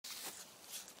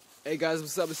Hey guys,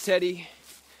 what's up? It's Teddy.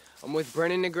 I'm with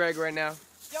Brennan and Greg right now.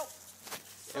 Yo.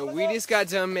 And we just got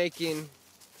done making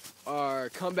our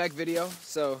comeback video.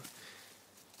 So,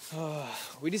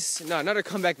 not a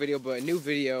comeback video, but a new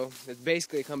video. It's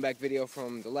basically a comeback video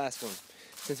from the last one,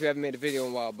 since we haven't made a video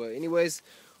in a while. But anyways,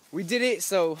 we did it,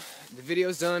 so the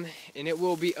video's done, and it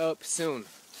will be up soon.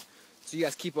 So you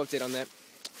guys keep update on that.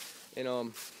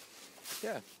 And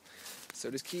yeah. So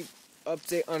just keep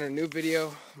update on our new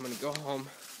video. I'm gonna go home.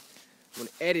 I'm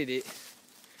gonna edit it,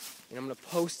 and I'm gonna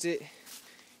post it,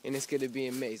 and it's gonna be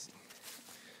amazing.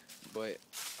 But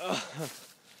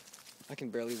I can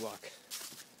barely walk.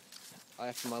 I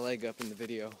have my leg up in the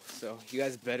video, so you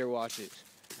guys better watch it.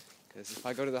 Because if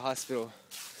I go to the hospital,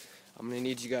 I'm gonna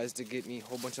need you guys to get me a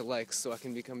whole bunch of likes so I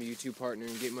can become a YouTube partner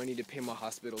and get money to pay my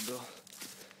hospital bill.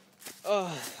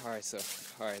 Alright,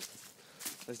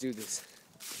 let's do this.